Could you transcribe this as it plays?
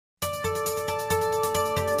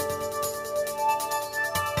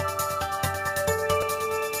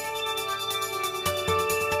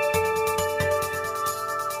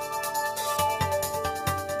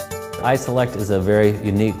iSelect is a very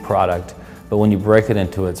unique product, but when you break it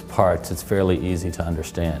into its parts, it's fairly easy to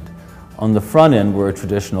understand. On the front end, we're a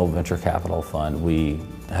traditional venture capital fund. We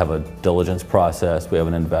have a diligence process, we have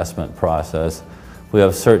an investment process, we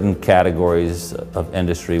have certain categories of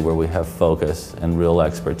industry where we have focus and real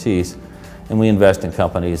expertise, and we invest in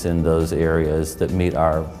companies in those areas that meet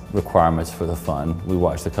our requirements for the fund. We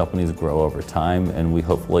watch the companies grow over time, and we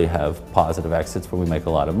hopefully have positive exits where we make a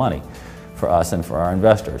lot of money for us and for our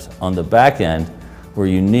investors. On the back end, we're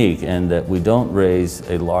unique in that we don't raise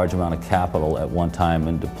a large amount of capital at one time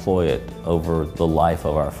and deploy it over the life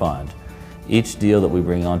of our fund. Each deal that we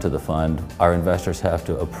bring onto the fund, our investors have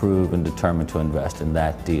to approve and determine to invest in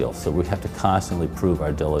that deal. So we have to constantly prove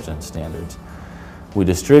our diligence standards. We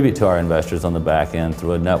distribute to our investors on the back end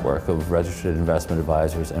through a network of registered investment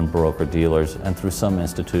advisors and broker-dealers, and through some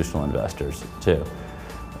institutional investors too.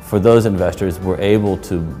 For those investors, we're able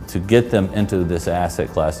to get them into this asset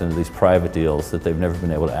class, into these private deals that they've never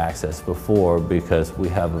been able to access before, because we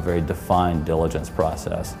have a very defined diligence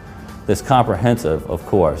process. That's comprehensive, of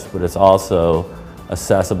course, but it's also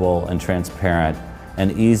accessible and transparent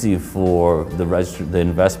and easy for the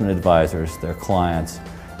investment advisors, their clients,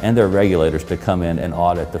 and their regulators to come in and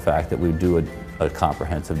audit the fact that we do a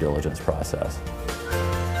comprehensive diligence process.